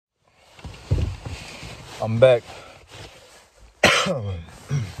I'm back.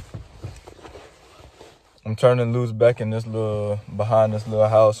 I'm turning loose back in this behind this little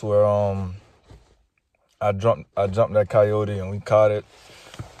house where I jumped that coyote and we caught it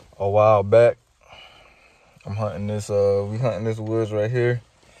a while back. I'm hunting this we hunting this woods right here.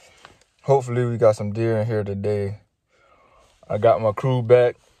 Hopefully we got some deer in here today. I got my crew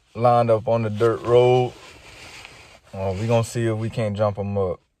back lined up on the dirt road. We gonna see if we can't jump them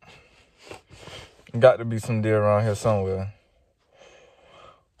up. Got to be some deer around here somewhere.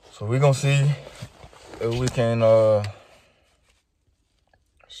 So we gonna see if we can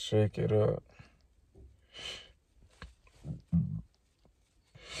shake it up.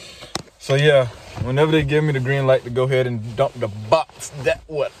 So yeah, whenever they give me the green light to go ahead and dump the box, that's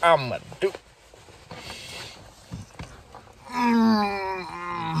what I'ma do.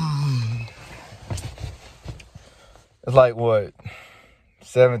 It's like what,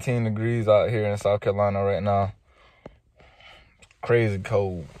 17 degrees out here in South Carolina right now. Crazy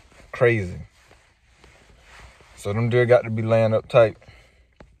cold, crazy. So them deer got to be laying up tight.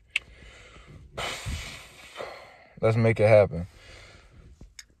 Let's make it happen.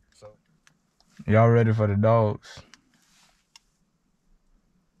 So, y'all ready for the dogs?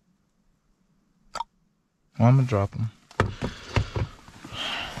 Well, I'm gonna drop them.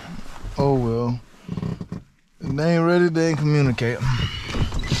 Oh well. If they ain't ready, they ain't communicate.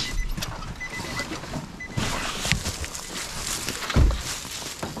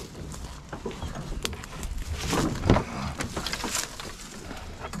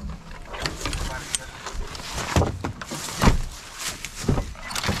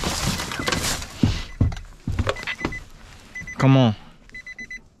 Come on.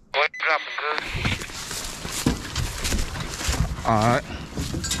 What dropping good? Alright.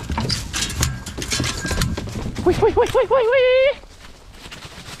 Wait.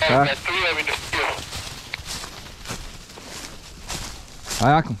 That's 3 of me to steal.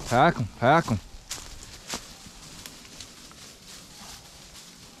 Hack 'em.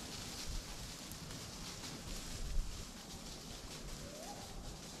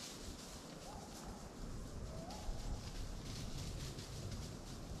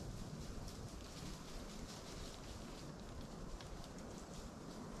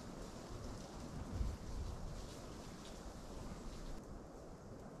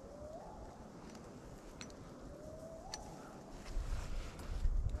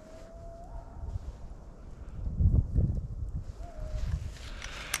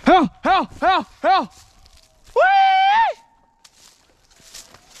 Help! Whee!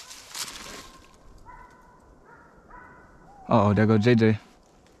 Uh-oh, there goes JJ.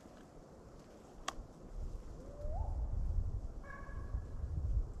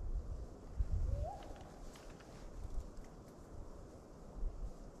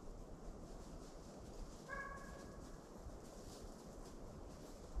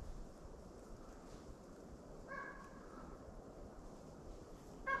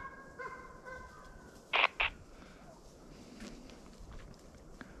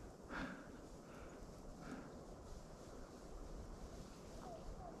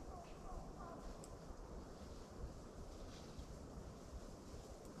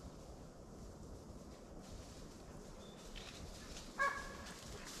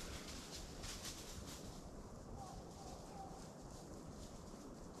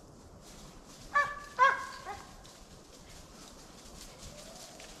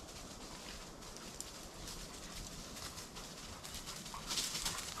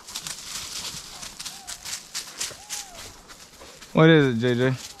 What is it,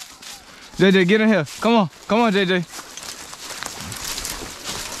 JJ? JJ, get in here. Come on, JJ.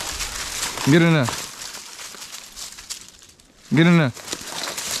 Get in there.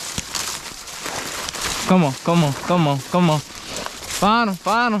 Come on.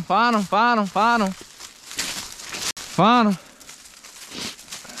 Find him.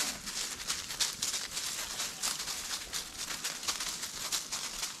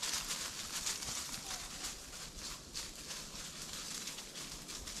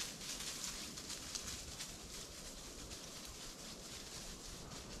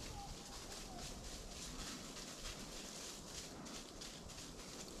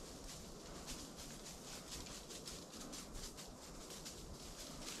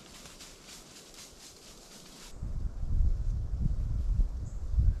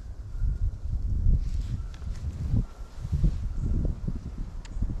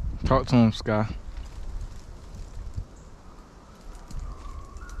 Talk to him, Sky.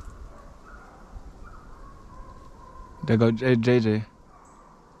 There go JJ.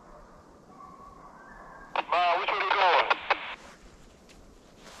 Which way they going?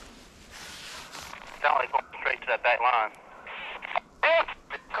 Sound like going straight to that back line.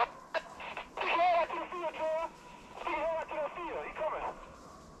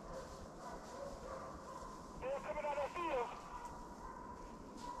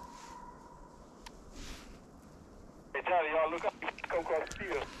 Hey, Johnny, y'all look up. Come across the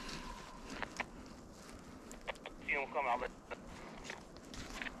field. See him coming out.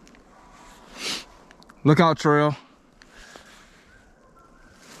 Look out, Trail.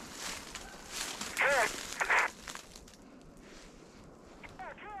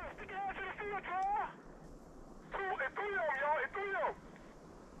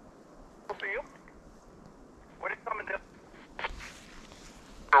 Where they coming to?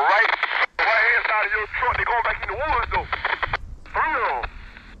 The right hand side of your truck, they going back in the woods though. Thru.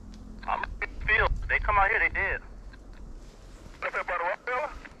 I'm in the field. They come out here, they dead. That's that by the right fella?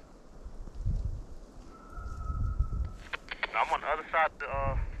 I'm on the other side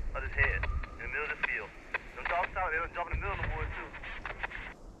of his head, in the middle of the field. Them dogs out, they don't jump in the middle of the woods too.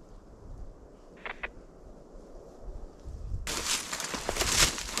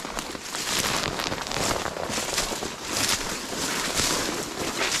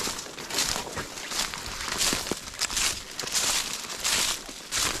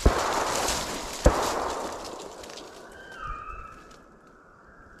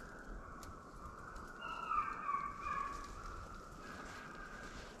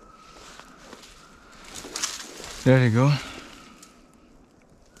 There you go.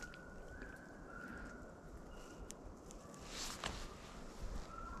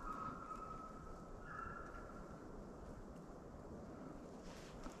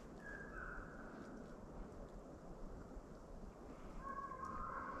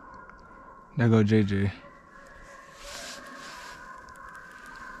 There go JJ.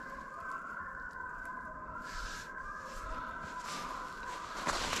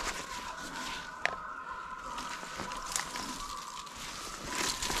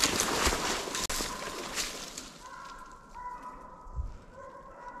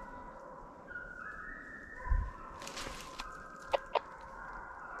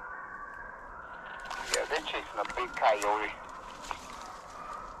 Yeah, they're chasing a big coyote.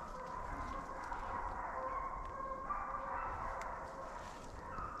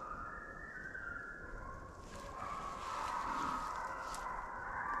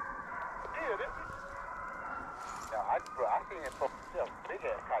 Yeah, I seen it for myself. Big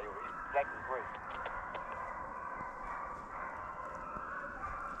ass coyote, black and gray.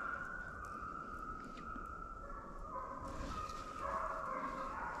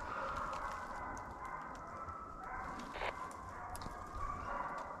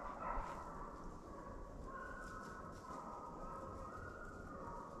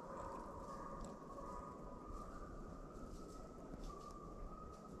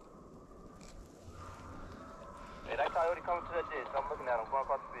 Hey, that coyote coming to that ditch. I'm looking at him going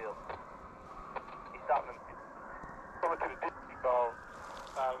across the field. He's stopping him. Coming to the ditch, dog.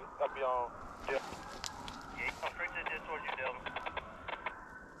 I'll be on. Yeah. Yeah, he's coming straight to the ditch towards you, Delvin.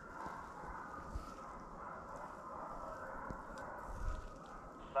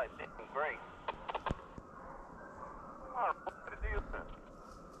 Like big and gray. What the deal is?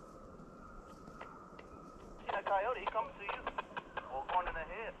 See that coyote? He coming to you. Or going in the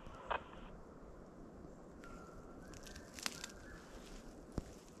head.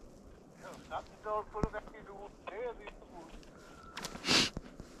 Not the dog put him back in the woods. There's the woods.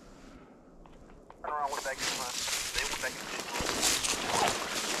 Turn around, went back in behind. They went back in the ditch.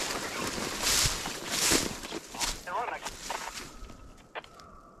 And run like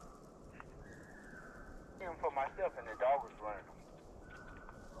Him for myself and the dog was running.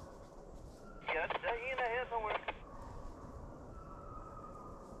 yeah, he in the head somewhere.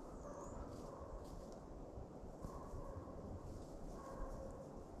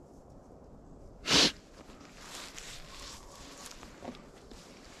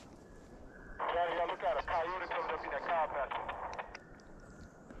 Johnny, y'all look out. A coyote coming up in that car path.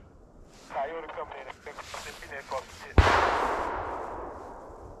 Coyote coming in and across the ditch.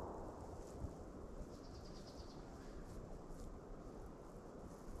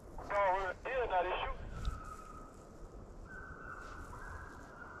 No, we're still not issue.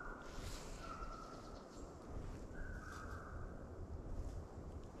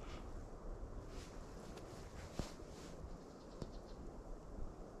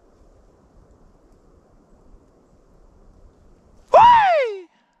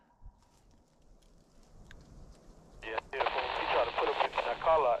 Yeah, he tried to put him in that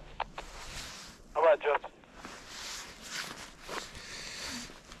car lot. All right, Justin.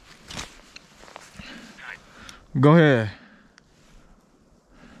 Go ahead.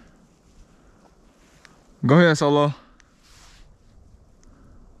 Go ahead, Solo.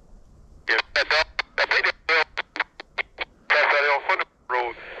 Yeah, that dog, I think they'll pass out there on front of the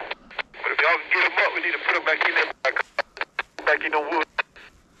road. But if y'all can get him up, we need to put him back in there, back in the woods.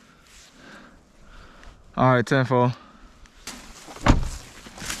 All right, 10-4.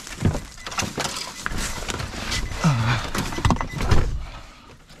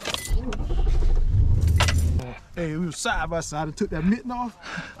 Hey, we were side by side and took that mitten off.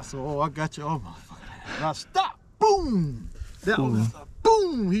 I said, oh, I got you off, motherfucker. And I stopped. Boom! That one,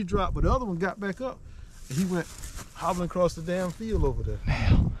 boom! He dropped, but the other one got back up. And he went hobbling across the damn field over there.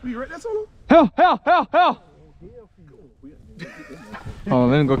 Damn. You right there, Solo? Help, help, help, help! Hold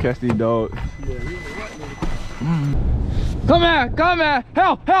on, let me go catch these dogs. Come here, come here!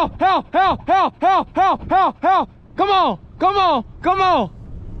 Help, help, help, help, help, help, help, help, help! Come on, come on, come on!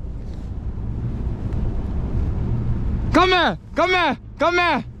 Come here, come here, come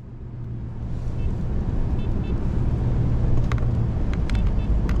here!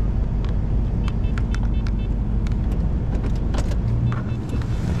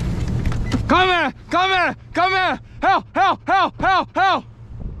 Come here, come here, come here! Help, help, help, help, help!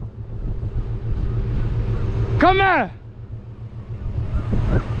 Come here!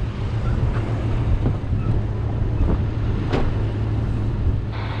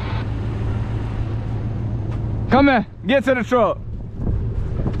 Come here, get to the truck.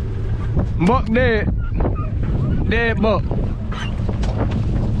 Buck dead. Dead buck.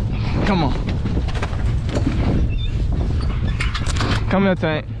 Come on. Come here,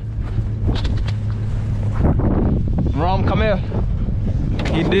 Tank. Rom, come here.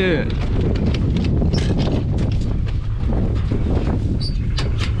 He did.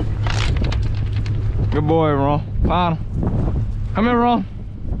 Good boy, Ron. Find him. Come here, Ron.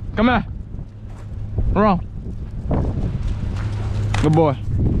 Come here. Ron. Good boy.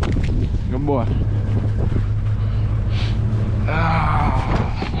 Good boy.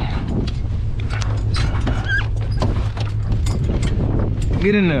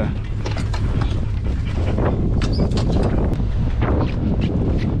 Get in there.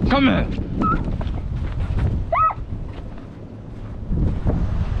 Come here.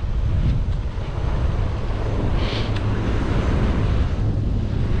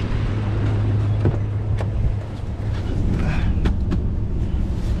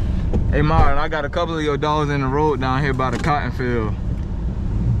 Hey Martin, I got a couple of your dogs in the road down here by the cotton field.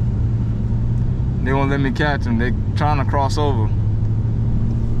 They won't let me catch them. They trying to cross over.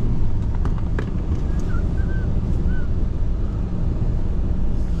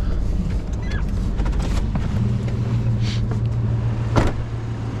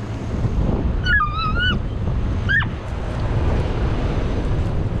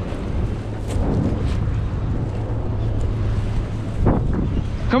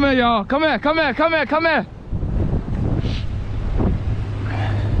 Come here, y'all. Come here, come here, come here, come here.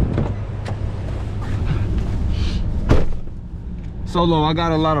 Solo, I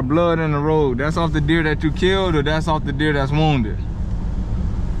got a lot of blood in the road. That's off the deer that you killed, or that's off the deer that's wounded?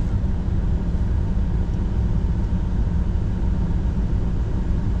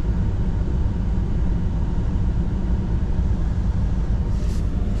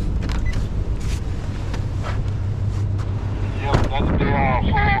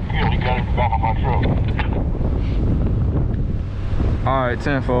 Alright,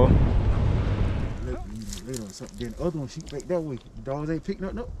 10-4. Then the other one, she back that way. The dogs ain't picking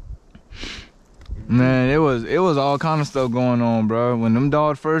up, no. Man, it was all kind of stuff going on, bro. When them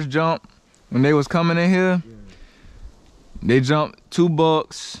dogs first jumped, when they was coming in here, they jumped 2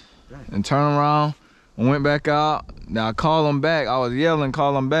 bucks and turned around and went back out. Now I called them back. I was yelling,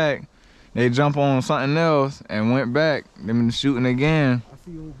 call them back. They jump on something else and went back. They been shooting again. I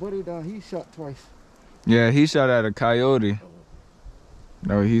see old buddy down, he shot twice. Yeah, he shot at a coyote.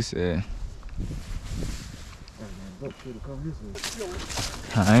 That's what he said.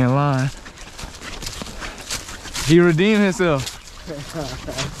 I ain't lying. He redeemed himself.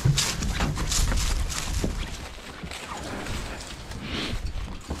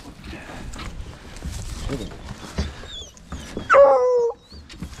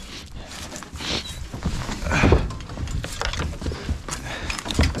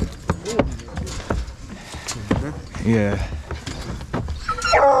 Yeah.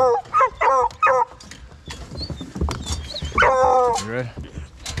 You ready?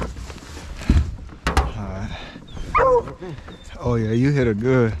 Alright. Oh yeah, you hit her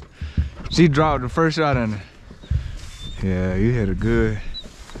good. She dropped the first shot in her. Yeah, you hit her good.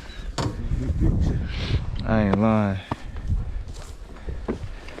 I ain't lying.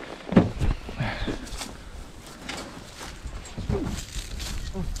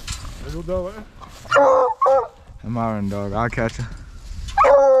 There you go, dog. I'm iron dog. I'll catch her.